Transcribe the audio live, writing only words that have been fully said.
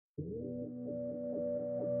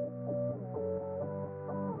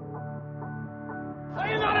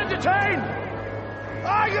entertained?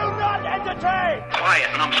 Are you not entertained?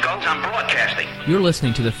 Quiet, numbskulls, I'm broadcasting. You're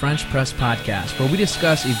listening to the French Press Podcast, where we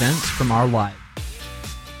discuss events from our lives.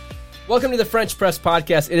 Welcome to the French Press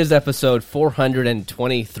Podcast. It is episode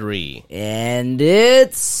 423. And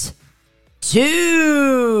it's Tuesday,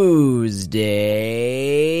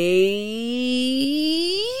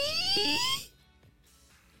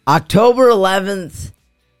 October 11th,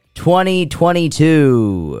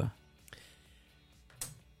 2022.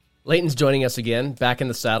 Leighton's joining us again, back in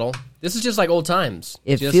the saddle. This is just like old times.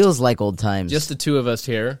 It feels like old times. Just the two of us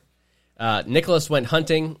here. Nicholas went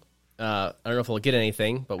hunting. I don't know if we'll get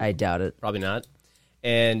anything, but I doubt it. Probably not.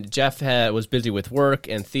 And Jeff was busy with work,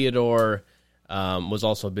 and Theodore was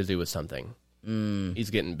also busy with something.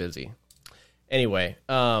 He's getting busy. Anyway,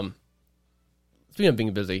 speaking of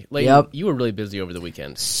being busy, Leighton, you were really busy over the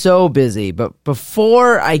weekend. So busy. But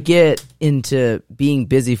before I get into being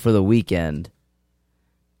busy for the weekend,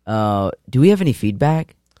 do we have any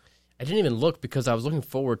feedback? I didn't even look because I was looking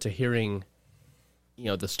forward to hearing,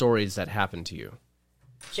 the stories that happened to you.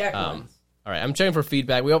 Check All right, I'm checking for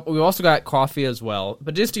feedback. We also got coffee as well.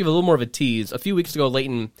 But just to give a little more of a tease, a few weeks ago,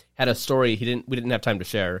 Leighton had a story we didn't have time to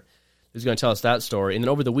share. He was going to tell us that story. And then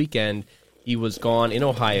over the weekend, he was gone in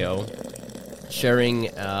Ohio, sharing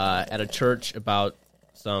at a church about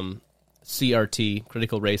some CRT,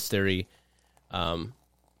 critical race theory,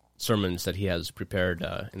 sermons that he has prepared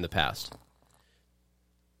in the past.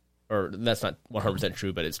 Or that's not 100%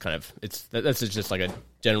 true, but that's just like a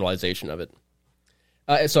generalization of it.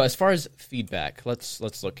 So as far as feedback, let's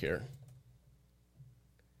look here.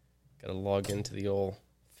 Got to log into the old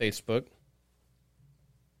Facebook.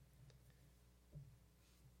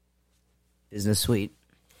 Business Suite.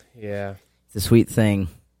 Yeah. It's a sweet thing.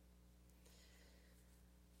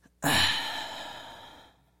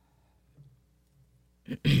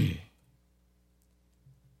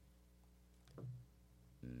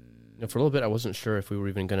 For a little bit, I wasn't sure if we were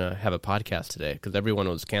even going to have a podcast today because everyone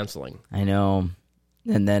was canceling. I know.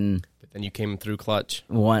 And then... But then you came through clutch.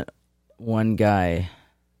 One guy...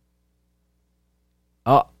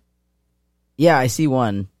 Oh. Yeah, I see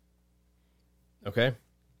one. Okay.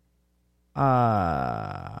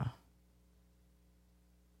 Oh,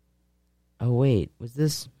 wait. Was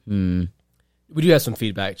this... We do have some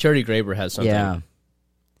feedback. Charity Graber has something.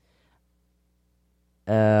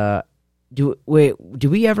 Yeah. Do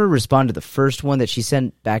we ever respond to the first one that she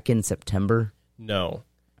sent back in September? No.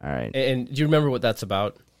 All right. And do you remember what that's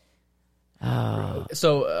about? Oh.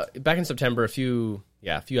 So back in September, a few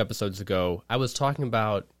episodes ago, I was talking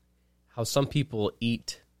about how some people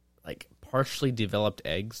eat like partially developed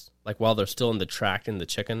eggs, like while they're still in the tract in the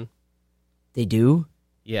chicken. They do?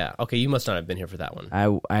 Yeah. Okay, you must not have been here for that one.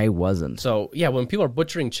 I wasn't. So yeah, when people are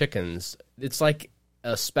butchering chickens, it's like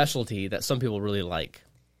a specialty that some people really like.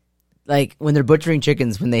 Like when they're butchering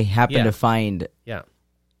chickens, when they happen to find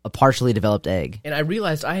a partially developed egg. And I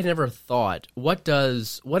realized I had never thought, what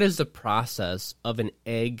is the process of an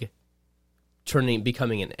egg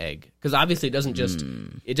becoming an egg? Because obviously it doesn't just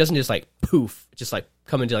like poof, just like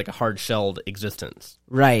come into like a hard shelled existence.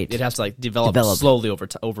 Right. It has to like develop slowly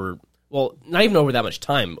over well, not even over that much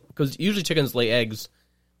time, because usually chickens lay eggs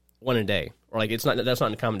one a day, or like that's not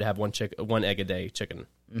uncommon to have one egg a day chicken.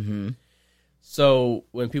 Mm-hmm. So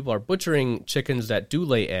when people are butchering chickens that do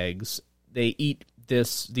lay eggs, they eat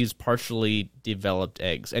these partially developed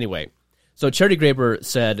eggs. Anyway, so Charity Graber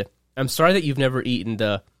said, "I'm sorry that you've never eaten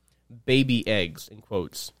the baby eggs," in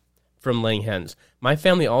quotes, from laying hens. "My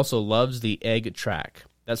family also loves the egg track."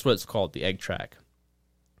 That's what it's called, the egg track.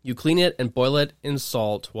 "You clean it and boil it in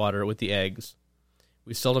salt water with the eggs.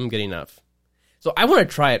 We seldom get enough." So I want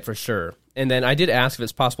to try it for sure. And then I did ask if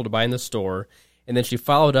it's possible to buy in the store. And then she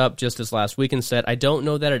followed up just this last week and said, "I don't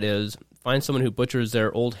know that it is. Find someone who butchers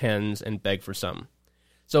their old hens and beg for some."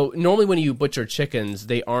 So normally when you butcher chickens,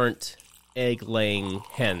 they aren't egg-laying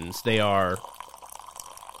hens. They are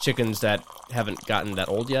chickens that haven't gotten that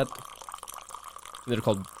old yet. They're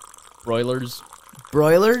called broilers.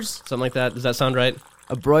 Broilers? Something like that. Does that sound right?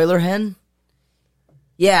 A broiler hen?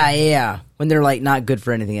 Yeah. When they're like not good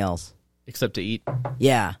for anything else. Except to eat?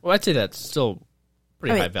 Yeah. Well, I'd say that's still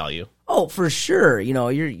pretty high value. Oh, for sure.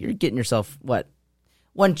 You're getting yourself, what?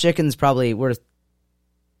 One chicken's probably worth...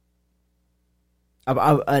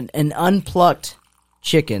 An unplucked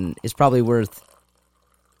chicken is probably worth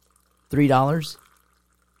 $3.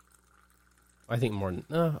 I think more than...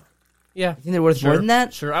 yeah. You think they're worth more than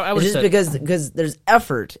that? Sure, I would say... Because there's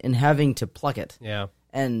effort in having to pluck it. Yeah.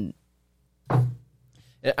 And...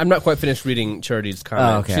 I'm not quite finished reading Charity's comment.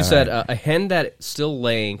 Oh, okay, she said, a hen that's still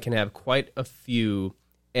laying can have quite a few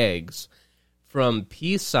eggs, from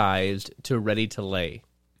pea-sized to ready to lay.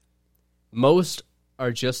 Most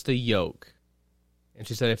are just the yolk. And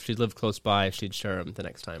she said if she lived close by, she'd share them the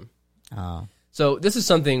next time. Oh. So this is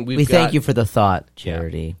something We thank you for the thought,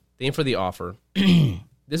 Charity. Thank you for the offer.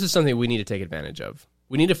 This is something we need to take advantage of.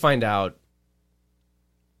 We need to find out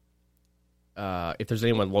if there's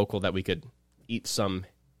anyone local that we could eat some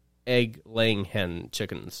egg-laying hen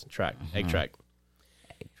chickens egg track.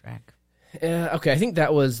 Egg track. Okay, I think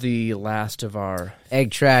that was the last of our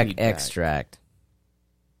Egg track feedback. extract.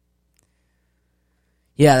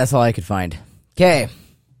 Yeah, that's all I could find. Okay.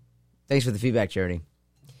 Thanks for the feedback, Charity.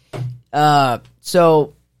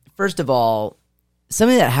 So, first of all,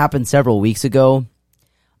 something that happened several weeks ago,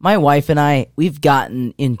 my wife and I, we've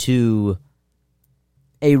gotten into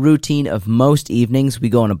a routine of most evenings we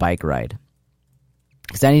go on a bike ride.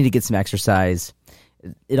 Because I need to get some exercise.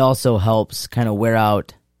 It also helps kind of wear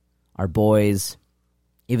out our boys.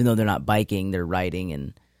 Even though they're not biking, they're riding,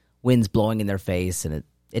 and wind's blowing in their face, and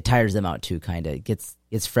it tires them out too, kind of. It gets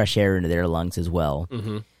fresh air into their lungs as well.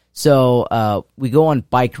 Mm-hmm. So we go on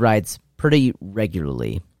bike rides pretty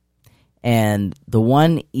regularly. And the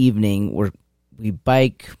one evening we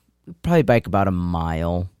probably bike about a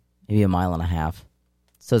mile, maybe a mile and a half.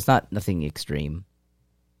 So it's nothing extreme.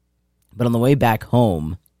 But on the way back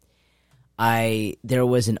home, there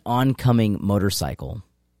was an oncoming motorcycle.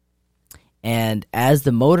 And as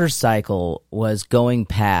the motorcycle was going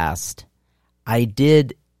past, I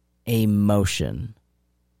did a motion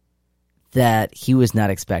that he was not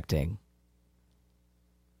expecting.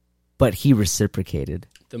 But he reciprocated.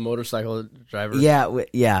 The motorcycle driver?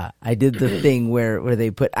 Yeah. I did the thing where they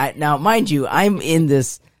put... now, mind you, I'm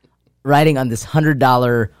riding on this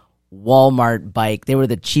 $100 Walmart bike. They were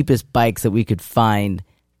the cheapest bikes that we could find.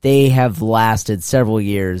 They have lasted several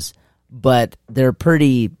years, but they're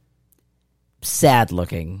pretty sad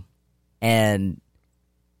looking. And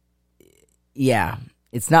yeah,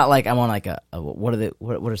 it's not like I'm on like what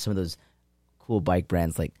are some of those cool bike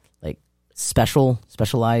brands like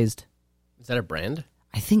Specialized? Is that a brand?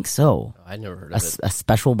 I think so. Oh, I never heard of it. A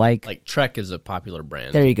special bike? Like Trek is a popular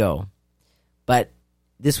brand. There you go. But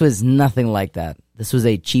this was nothing like that. This was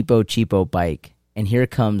a cheapo bike. And here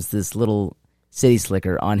comes this little city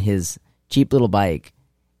slicker on his cheap little bike.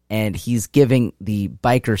 And he's giving the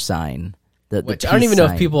biker sign. Which I don't even know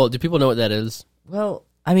if do people know what that is? Well,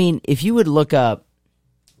 I mean, if you would look up,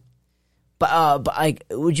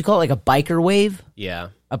 would you call it like a biker wave? Yeah.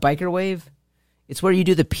 A biker wave? It's where you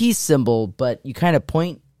do the peace symbol, but you kind of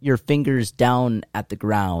point your fingers down at the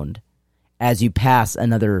ground as you pass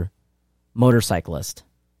another motorcyclist.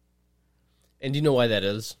 And do you know why that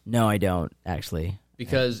is? No, I don't, actually.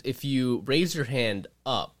 Because if you raise your hand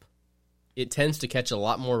up, it tends to catch a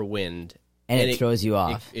lot more wind. And it throws you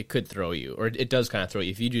off. It could throw you, or it does kind of throw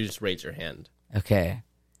you if you do just raise your hand. Okay.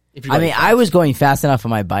 I I was going fast enough on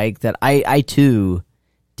my bike that I too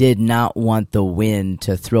did not want the wind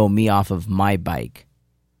to throw me off of my bike.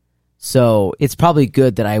 So it's probably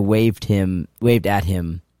good that I waved at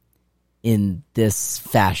him in this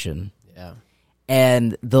fashion. Yeah.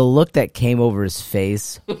 And the look that came over his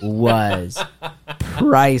face was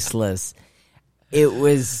priceless. It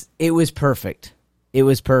was perfect. It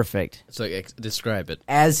was perfect. So describe it.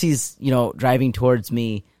 As he's, driving towards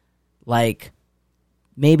me, like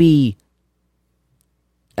maybe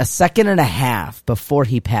a second and a half before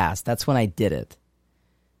he passed, that's when I did it.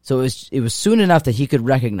 So it was soon enough that he could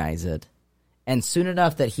recognize it, and soon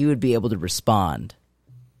enough that he would be able to respond.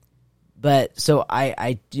 But so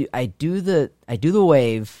I do the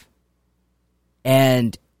wave,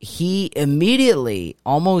 and he immediately,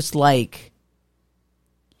 almost like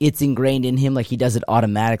it's ingrained in him, like he does it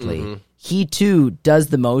automatically. Mm-hmm. He too does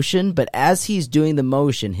the motion, but as he's doing the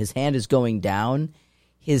motion, his hand is going down.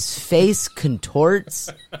 His face contorts,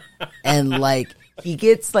 and like he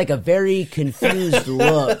gets like a very confused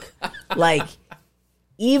look. Like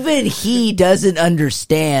even he doesn't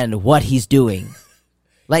understand what he's doing.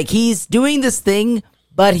 Like he's doing this thing,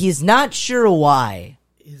 but he's not sure why.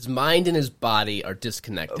 His mind and his body are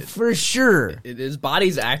disconnected. For sure. His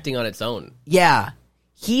body's acting on its own. Yeah.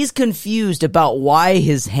 He's confused about why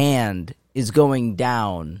his hand is going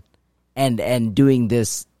down and doing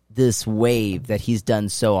this wave that he's done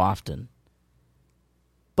so often.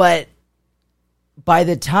 But by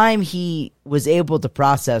the time he was able to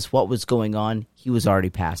process what was going on, he was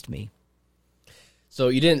already past me. So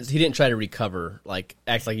he didn't try to recover, like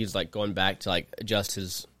act like he's like going back to like adjust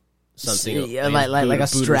his something, yeah, like a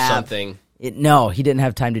strap. Or something. No, he didn't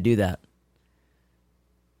have time to do that.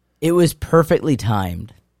 It was perfectly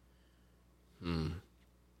timed.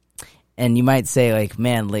 And you might say, like,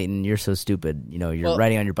 man, Leighton, you're so stupid. You're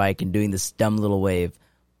riding on your bike and doing this dumb little wave.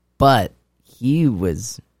 But he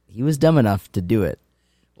was he was dumb enough to do it.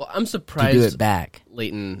 Well, I'm To surprised, do it back.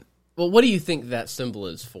 Leighton. Well, what do you think that symbol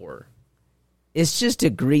is for? It's just to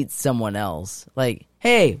greet someone else. Like,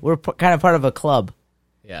 hey, we're kind of part of a club.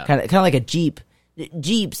 Yeah. Kind of like a Jeep.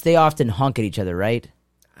 Jeeps, they often honk at each other, right?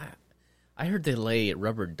 I heard they lay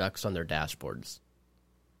rubber ducks on their dashboards.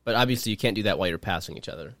 But obviously you can't do that while you're passing each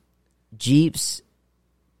other. Jeeps.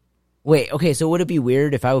 Wait, okay, so would it be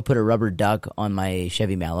weird if I would put a rubber duck on my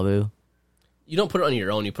Chevy Malibu? You don't put it on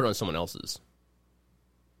your own, you put it on someone else's.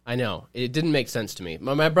 I know. It didn't make sense to me.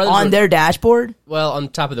 My brothers On were, their dashboard? well, on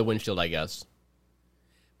top of the windshield, I guess.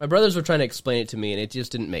 My brothers were trying to explain it to me, and it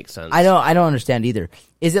just didn't make sense. I don't understand either.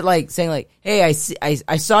 Is it like saying like, "Hey, I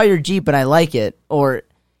saw your Jeep and I like it," or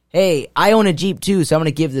 "Hey, I own a Jeep too, so I'm going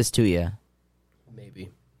to give this to you." Maybe.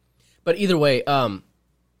 But either way, I'm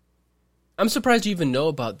surprised you even know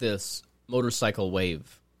about this motorcycle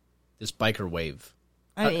wave, this biker wave.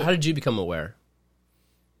 How did you become aware?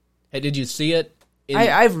 Hey, did you see it?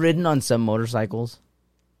 I've ridden on some motorcycles.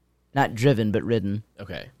 Not driven, but ridden.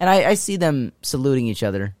 Okay. And I see them saluting each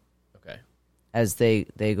other Okay. as they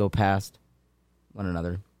go past one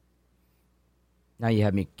another. Now you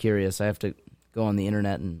have me curious. I have to go on the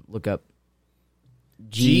internet and look up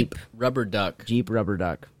Jeep rubber duck. Jeep rubber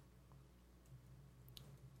duck.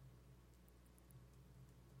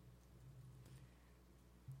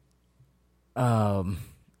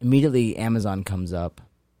 Immediately Amazon comes up.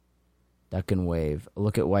 Duck and wave.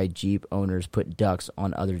 Look at why Jeep owners put ducks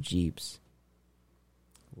on other Jeeps.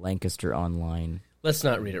 Lancaster Online. Let's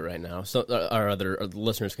not read it right now. So our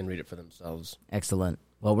listeners can read it for themselves. Excellent.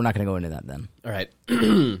 Well, we're not going to go into that then. All right.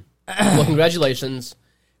 Well, congratulations.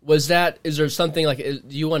 Is there something like, do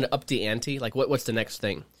you want to up the ante? Like, what's the next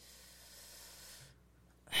thing?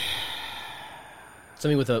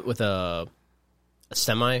 Something with a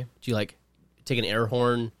semi? Do you like take an air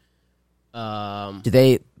horn? Do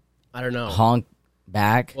they I don't know. honk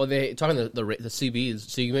back? Well, they talking the CBs,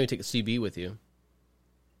 so you can maybe take a CB with you.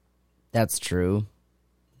 That's true.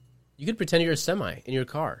 You could pretend you're a semi in your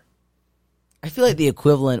car. I feel like the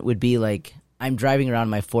equivalent would be like I'm driving around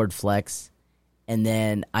my Ford Flex, and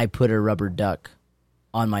then I put a rubber duck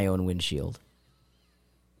on my own windshield.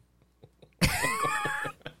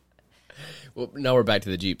 Well, now we're back to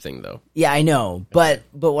the Jeep thing, though. Yeah, I know, but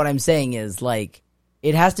what I'm saying is like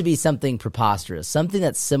it has to be something preposterous, something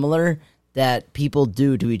that's similar that people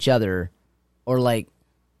do to each other, or like.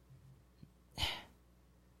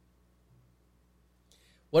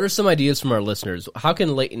 What are some ideas from our listeners? How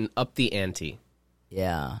can Leighton up the ante?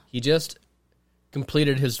 Yeah. He just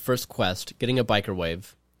completed his first quest, getting a biker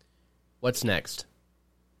wave. What's next?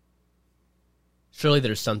 Surely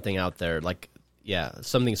there's something out there, like, yeah,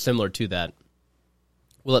 something similar to that.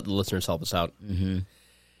 We'll let the listeners help us out. Mm-hmm.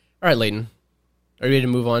 All right, Leighton. Are you ready to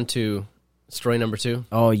move on to story number 2?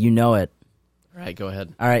 Oh, you know it. All right, go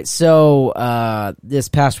ahead. All right, so this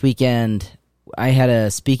past weekend, I had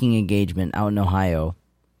a speaking engagement out in Ohio,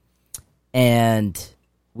 and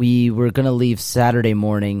we were going to leave Saturday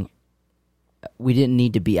morning. We didn't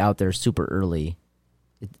need to be out there super early.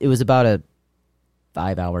 It was about a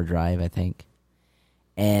 5-hour drive, I think.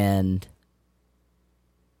 And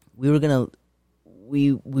we were going to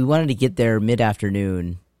we wanted to get there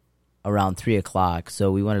mid-afternoon around 3 o'clock,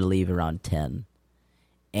 so we wanted to leave around 10.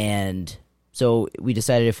 And so we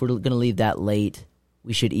decided if we're going to leave that late,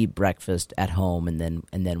 we should eat breakfast at home, and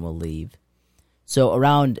then we'll leave. So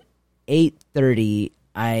around 8:30,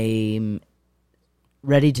 I'm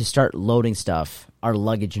ready to start loading our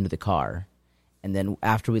luggage into the car. And then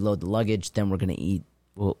after we load the luggage, then we're going to eat,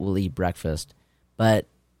 we'll eat breakfast. But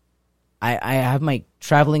I have my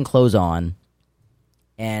traveling clothes on,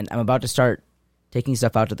 and I'm about to start taking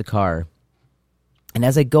stuff out to the car. And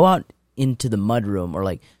as I go out into the mudroom, or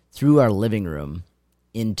like through our living room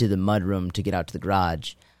into the mudroom to get out to the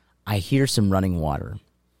garage, I hear some running water.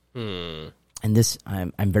 And this,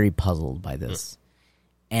 I'm very puzzled by this.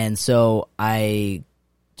 And so I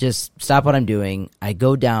just stop what I'm doing. I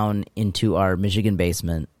go down into our Michigan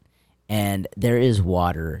basement, and there is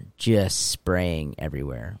water just spraying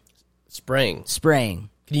everywhere. Spraying.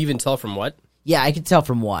 Can you even tell from what? Yeah, I can tell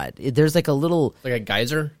from what. There's like a little... Like a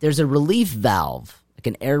geyser? There's a relief valve, like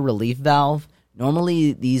an air relief valve.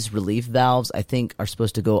 Normally, these relief valves, I think, are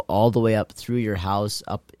supposed to go all the way up through your house,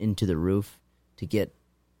 up into the roof to get...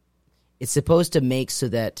 It's supposed to make so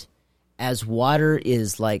that as water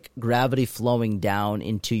is like gravity flowing down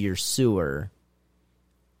into your sewer,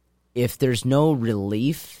 if there's no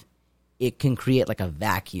relief, it can create like a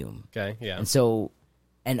vacuum. Okay, yeah.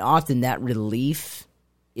 And often that relief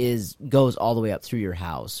goes all the way up through your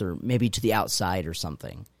house, or maybe to the outside or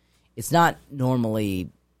something. It's not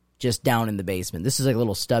normally just down in the basement. This is like a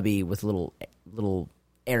little stubby with a little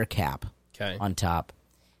air cap on top.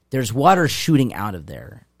 There's water shooting out of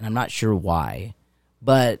there, and I'm not sure why,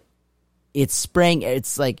 but it's spraying.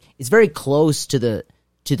 It's very close to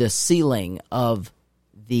the ceiling of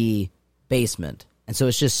the basement, and so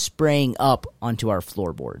it's just spraying up onto our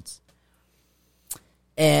floorboards.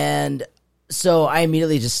 And so I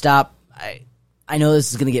immediately just stop. I know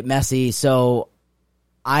this is going to get messy, so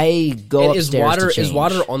I go upstairs to change. Is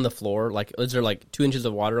water on the floor? Like, is there like 2 inches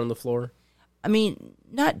of water on the floor? I mean,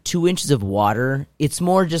 not 2 inches of water. It's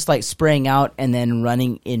more just like spraying out and then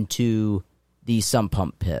running into the sump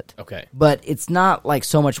pump pit. Okay. But it's not like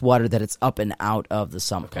so much water that it's up and out of the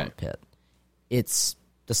sump pump pit.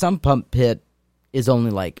 The sump pump pit is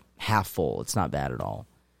only like half full. It's not bad at all.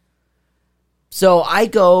 So I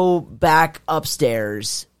go back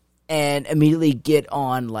upstairs and immediately get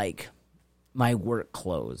on like my work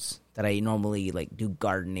clothes that I normally like do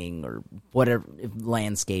gardening or whatever,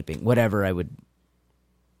 landscaping, whatever. I would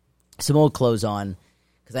some old clothes on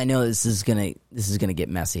because I know this is gonna get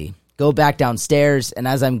messy. Go back downstairs, and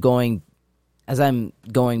as I'm going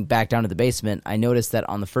back down to the basement, I notice that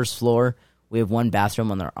on the first floor we have one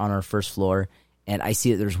bathroom on our first floor, and I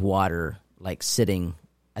see that there's water like sitting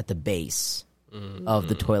at the base of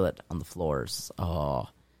the toilet on the floors. Oh,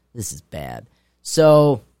 this is bad.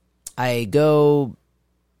 So I go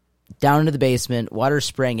down into the basement, water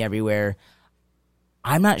spraying everywhere.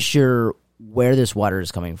 I'm not sure where this water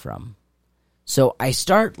is coming from. So I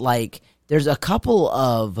start there's a couple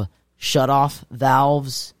of shut-off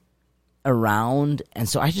valves around, and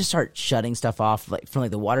so I just start shutting stuff off from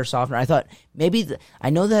the water softener. I thought maybe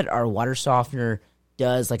I know that our water softener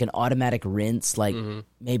does like an automatic rinse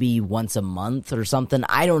maybe once a month or something.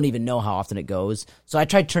 I don't even know how often it goes. So I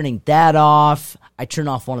tried turning that off. I turn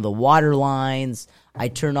off one of the water lines. I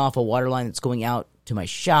turn off a water line that's going out to my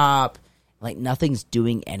shop. Like nothing's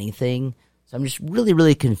doing anything. So I'm just really,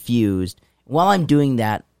 really confused. While I'm doing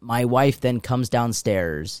that, my wife then comes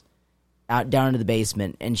downstairs, down into the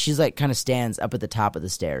basement, and she's like kind of stands up at the top of the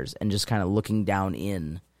stairs and just kind of looking down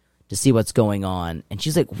in to see what's going on. And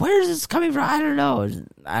she's like, where is this coming from? I don't know.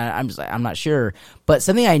 I'm just like, I'm not sure. But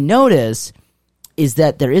something I notice is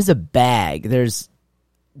that there is a bag. There's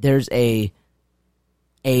a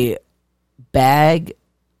bag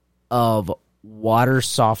of water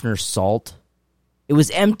softener salt. It was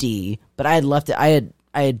empty, but I had left it.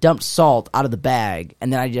 I had dumped salt out of the bag,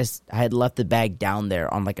 and then I had left the bag down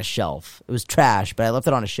there on like a shelf. It was trash, but I left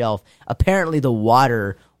it on a shelf. Apparently the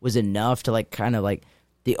water was enough to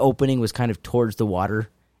the opening was kind of towards the water,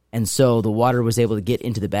 and so the water was able to get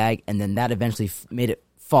into the bag, and then that eventually made it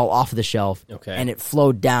fall off of the shelf, and it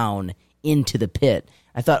flowed down into the pit.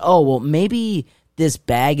 I thought, oh, well, maybe this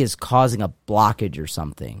bag is causing a blockage or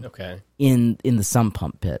something in the sump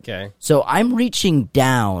pump pit. Okay. So I'm reaching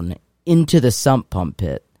down into the sump pump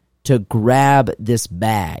pit to grab this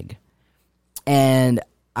bag, and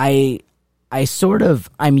I'm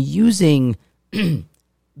using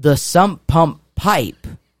the sump pump pipe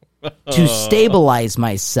to stabilize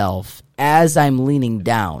myself as I'm leaning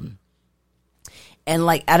down. And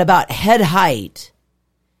at about head height,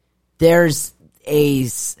 there's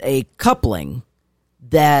a coupling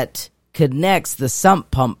that connects the sump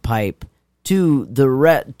pump pipe to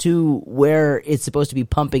to where it's supposed to be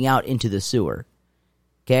pumping out into the sewer.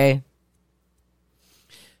 Okay?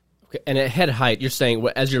 Okay, and at head height, you're saying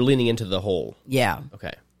as you're leaning into the hole. Yeah.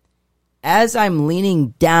 Okay. As I'm leaning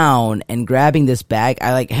down and grabbing this bag,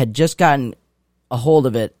 I had just gotten a hold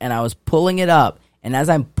of it, and I was pulling it up. And as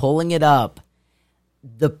I'm pulling it up,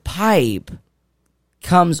 the pipe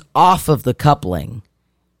comes off of the coupling,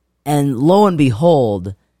 and lo and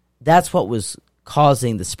behold, that's what was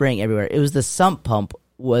causing the spraying everywhere. It was the sump pump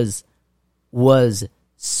was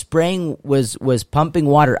spraying was pumping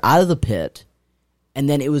water out of the pit, and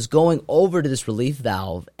then it was going over to this relief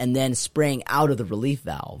valve and then spraying out of the relief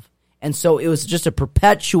valve. And so it was just a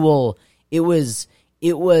perpetual, it was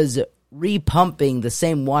repumping the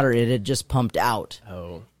same water it had just pumped out.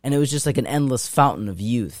 Oh. And it was just like an endless fountain of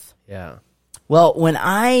youth. Yeah. Well, when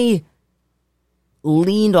I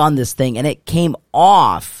leaned on this thing and it came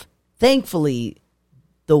off, thankfully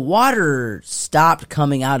the water stopped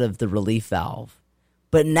coming out of the relief valve.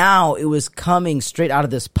 But now it was coming straight out of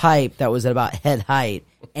this pipe that was at about head height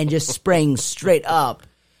and just spraying straight up.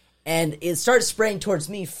 And it started spraying towards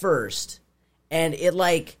me first, and it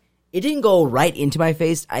didn't go right into my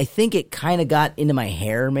face. I think it kind of got into my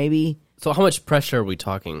hair, maybe. So how much pressure are we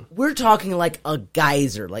talking? We're talking like a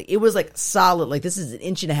geyser. It was solid. This is an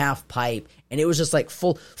 1.5 inch pipe, and it was just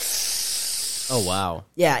full. Oh, wow.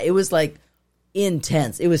 Yeah, it was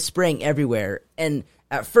intense. It was spraying everywhere. And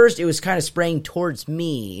at first it was kind of spraying towards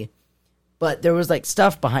me, but there was like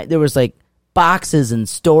stuff behind. There was like boxes and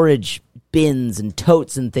storage bins and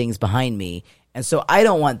totes and things behind me, and so I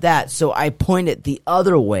don't want that. So I point it the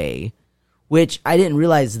other way, which I didn't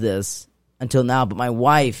realize this until now, but my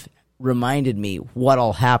wife reminded me what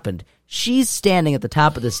all happened. She's standing at the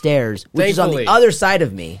top of the stairs, which is on Thankfully. the other side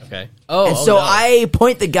of me. Okay. And so no. I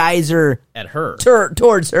point the geyser At her.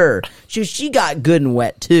 towards her. She got good and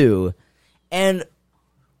wet too. And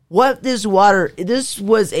what this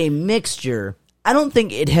was a mixture. I don't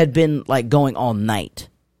think it had been like going all night.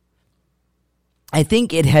 I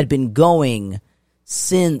think it had been going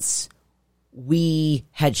since we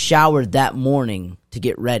had showered that morning to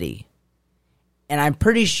get ready. And I'm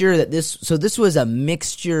pretty sure that this was a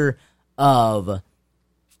mixture of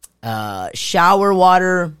shower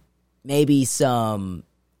water, maybe some,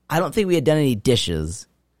 I don't think we had done any dishes,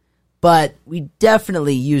 but we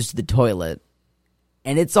definitely used the toilet,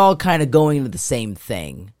 and it's all kind of going into the same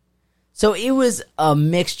thing. So it was a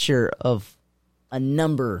mixture of a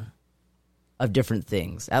number of different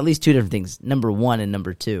things, at least two different things, number 1 and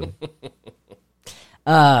number 2.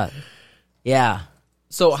 Yeah.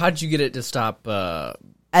 So how'd you get it to stop At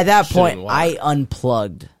that point, shooting water? I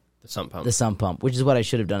unplugged the sump pump? the sump pump, which is what I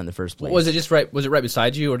should have done in the first place. Was it just right? Was it right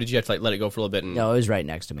beside you, or did you have to like let it go for a little bit? And, No, it was right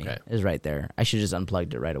next to me. Okay. It was right there. I should have just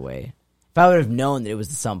unplugged it right away. If I would have known that it was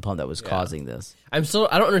the sump pump that was causing this. I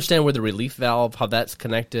don't understand where the relief valve, how that's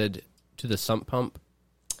connected to the sump pump,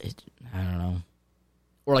 I don't know.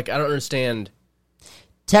 or like I don't understand.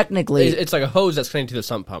 Technically, It's like a hose that's connected to the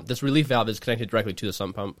sump pump. This relief valve is connected directly to the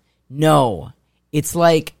sump pump. no. It's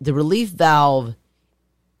like the relief valve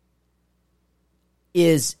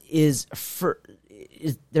there's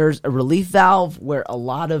a relief valve where a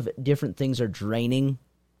lot of different things are draining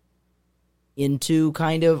into,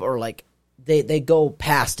 kind of, or like they go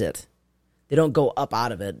past it. They don't go up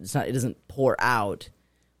out of it. It doesn't pour out,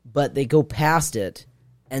 but they go past it,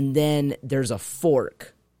 and then there's a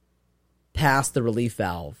fork past the relief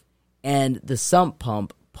valve, and the sump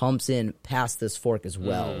pump pumps in past this fork as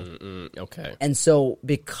well. Okay. And so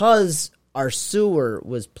because our sewer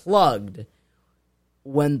was plugged,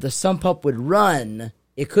 when the sump pump would run,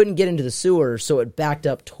 it couldn't get into the sewer, so it backed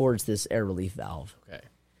up towards this air relief valve. Okay.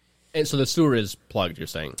 And so the sewer is plugged, you're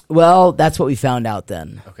saying? Well, that's what we found out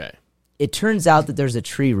then. Okay. It turns out that there's a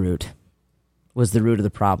tree root was the root of the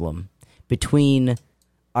problem between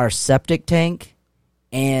our septic tank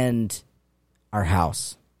and our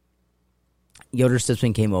house. Yoder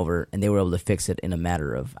Stippsman came over, and they were able to fix it in a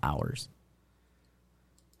matter of hours.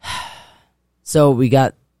 So we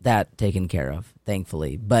got that taken care of,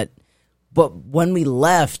 thankfully. But when we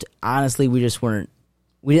left, honestly, we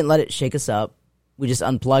didn't let it shake us up. We just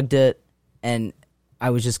unplugged it, and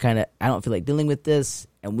I was just kind of, I don't feel like dealing with this,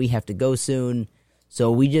 and we have to go soon.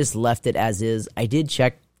 So we just left it as is. I did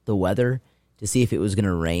check the weather to see if it was going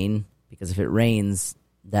to rain, because if it rains,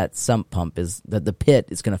 that sump pump the pit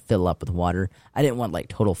is going to fill up with water. I didn't want like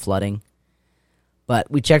total flooding,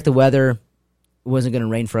 but we checked the weather. It wasn't going to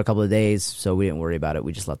rain for a couple of days, so we didn't worry about it.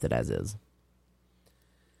 We just left it as is.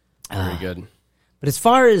 Very good. But as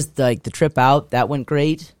far as like the trip out, that went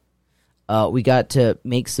great. We got to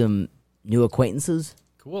make some new acquaintances,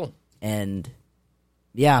 Cool. and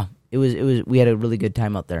yeah, it was. We had a really good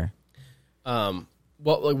time out there.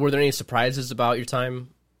 Were there any surprises about your time?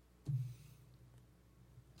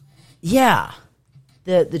 Yeah,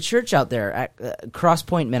 the church out there at Cross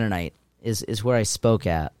Point Mennonite is where I spoke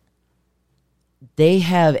at. They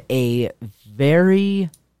have a very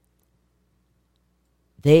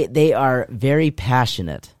they are very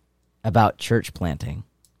passionate about church planting.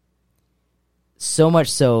 So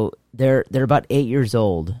much so they're about 8 years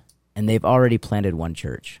old, and they've already planted one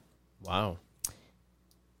church. Wow.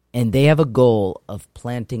 And they have a goal of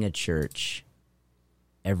planting a church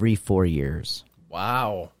every 4 years.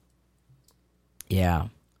 Wow. Yeah.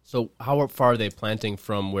 So how far are they planting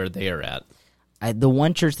from where they are at? The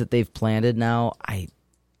one church that they've planted now, I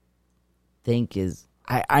think is,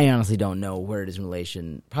 I honestly don't know where it is in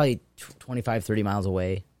relation. Probably 25, 30 miles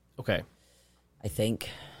away, Okay. I think.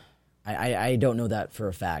 I don't know that for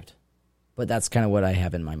a fact, but that's kind of what I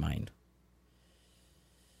have in my mind.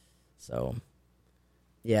 So,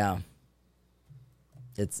 yeah.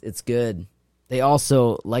 It's good. They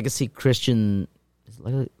also, Legacy Christian, is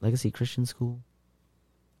it Legacy Christian School?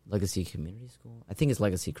 Legacy Community School? I think it's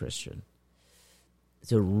Legacy Christian.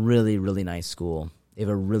 It's a really, really nice school. They have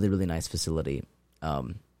a really, really nice facility.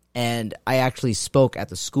 And I actually spoke at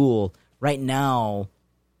the school. Right now,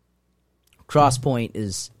 Cross Point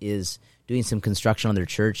is doing some construction on their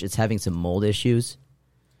church. It's having some mold issues.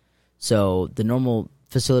 So the normal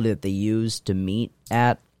facility that they use to meet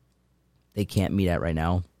at, they can't meet at right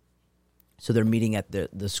now. So they're meeting at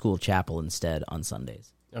the school chapel instead on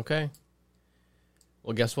Sundays. Okay.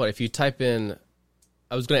 Well, guess what? If you type in,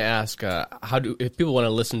 I was going to ask, if people want to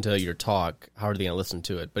listen to your talk, how are they going to listen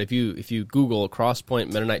to it? But if you Google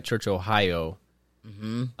Crosspoint Mennonite Church, Ohio,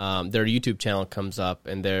 their YouTube channel comes up,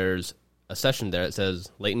 and there's a session there that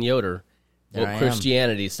says Leighton Yoder, Woke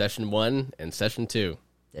Christianity, Session 1 and Session 2.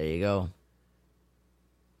 There you go.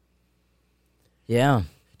 Yeah. Do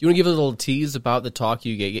you want to give a little tease about the talk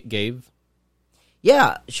you gave?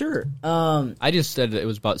 Yeah, sure. I just said it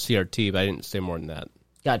was about CRT, but I didn't say more than that.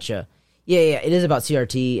 Gotcha. Yeah, it is about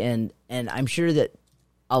CRT, and I'm sure that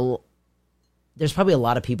there's probably a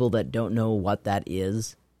lot of people that don't know what that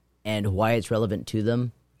is and why it's relevant to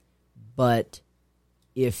them. But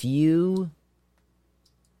if you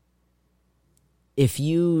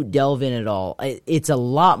delve in at all, it's a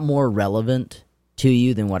lot more relevant to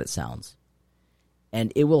you than what it sounds.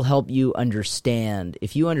 And it will help you understand,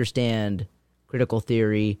 if you understand critical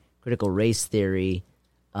theory, critical race theory,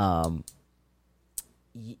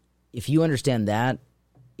 if you understand that,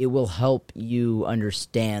 it will help you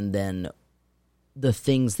understand then the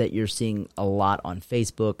things that you're seeing a lot on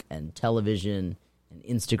Facebook and television and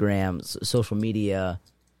Instagram, social media.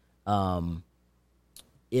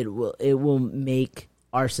 It will make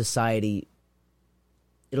our society.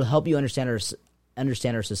 It'll help you understand our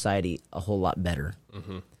society a whole lot better.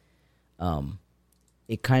 Mm-hmm.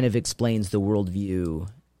 It kind of explains the worldview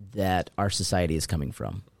that our society is coming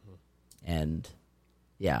from, and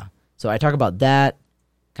yeah. So I talk about that,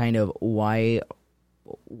 kind of why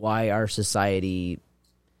our society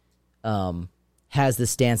has the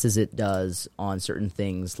stances it does on certain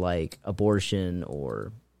things like abortion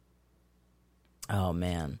or,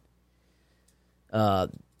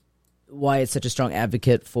 why it's such a strong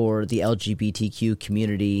advocate for the LGBTQ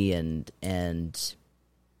community and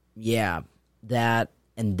yeah, that.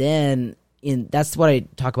 And then that's what I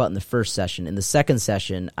talk about in the first session. In the second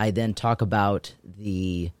session, I then talk about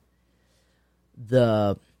the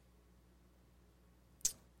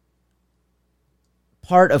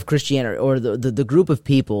part of Christianity, or the group of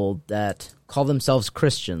people that call themselves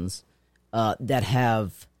Christians, that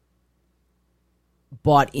have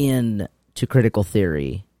bought in to critical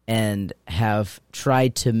theory and have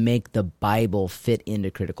tried to make the Bible fit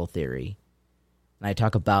into critical theory. And I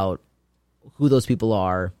talk about who those people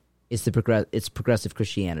are. It's progressive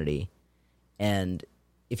Christianity. And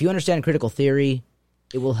if you understand critical theory,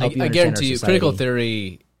 it will help you understand our society. I guarantee you, critical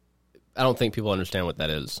theory, I don't think people understand what that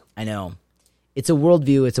is. I know. It's a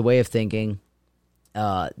worldview, it's a way of thinking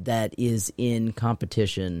that is in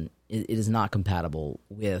competition. It is not compatible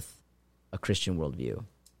with a Christian worldview.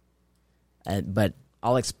 But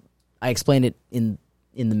I explain it in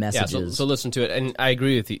the messages. Yeah, so listen to it, and I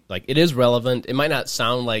agree with you. Like, it is relevant. It might not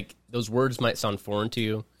sound like, those words might sound foreign to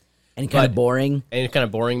you. And kind of boring. And kind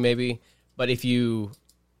of boring, maybe. But if you,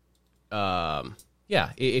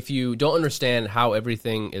 if you don't understand how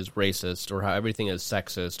everything is racist, or how everything is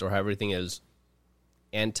sexist, or how everything is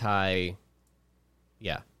it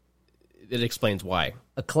explains why.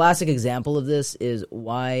 A classic example of this is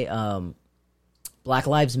why Black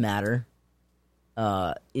Lives Matter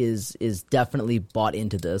is definitely bought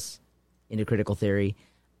into critical theory.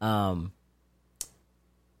 It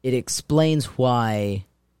explains why,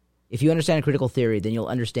 if you understand critical theory, then you'll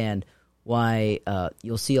understand why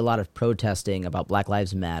you'll see a lot of protesting about Black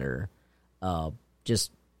Lives Matter.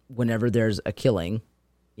 Just whenever there's a killing,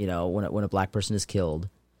 when a black person is killed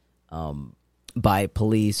by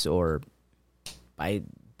police or by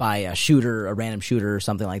a shooter, a random shooter or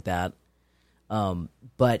something like that.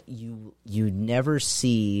 But you never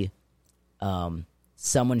see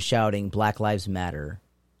someone shouting Black Lives Matter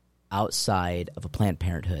outside of a Planned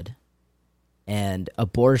Parenthood. And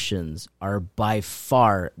abortions are by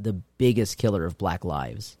far the biggest killer of black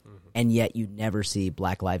lives. Mm-hmm. And yet you never see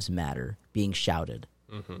Black Lives Matter being shouted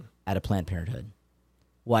at a Planned Parenthood.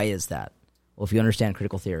 Why is that? Well, if you understand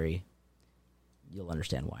critical theory, you'll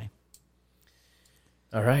understand why.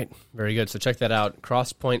 All right. Very good. So check that out.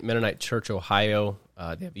 Crosspoint Mennonite Church, Ohio.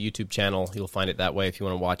 They have a YouTube channel. You'll find it that way if you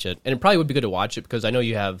want to watch it. And it probably would be good to watch it because I know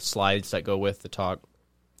you have slides that go with the talk.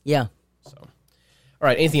 Yeah. So, all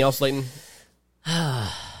right. Anything else, Leighton?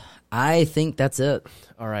 I think that's it.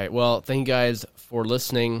 All right. Well, thank you guys for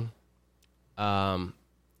listening.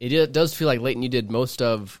 It does feel like, Leighton, you did most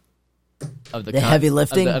of the heavy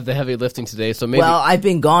lifting of the heavy lifting today. So maybe. Well, I've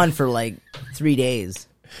been gone for like 3 days.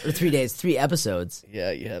 Or 3 days, 3 episodes. Yeah,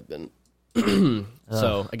 you have been.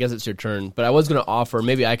 So I guess it's your turn. But I was going to offer,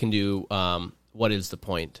 maybe I can do what is the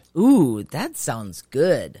point? Ooh, that sounds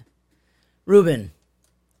good. Ruben,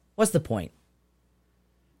 What's the point?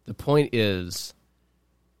 The point is,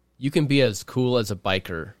 you can be as cool as a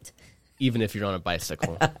biker, even if you're on a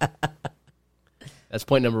bicycle. That's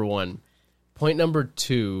point number 1. Point number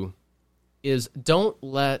 2 is don't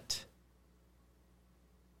let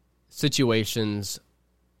situations,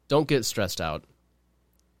 don't get stressed out.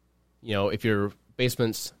 You know, if your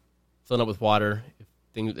basement's filling up with water,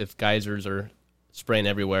 if geysers are spraying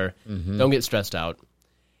everywhere, don't get stressed out.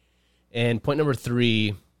 And point number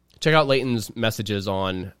 3, check out Leighton's messages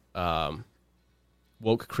on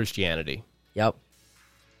woke Christianity. Yep.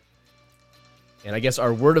 And I guess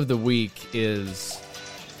our word of the week is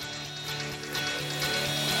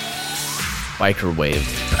biker wave.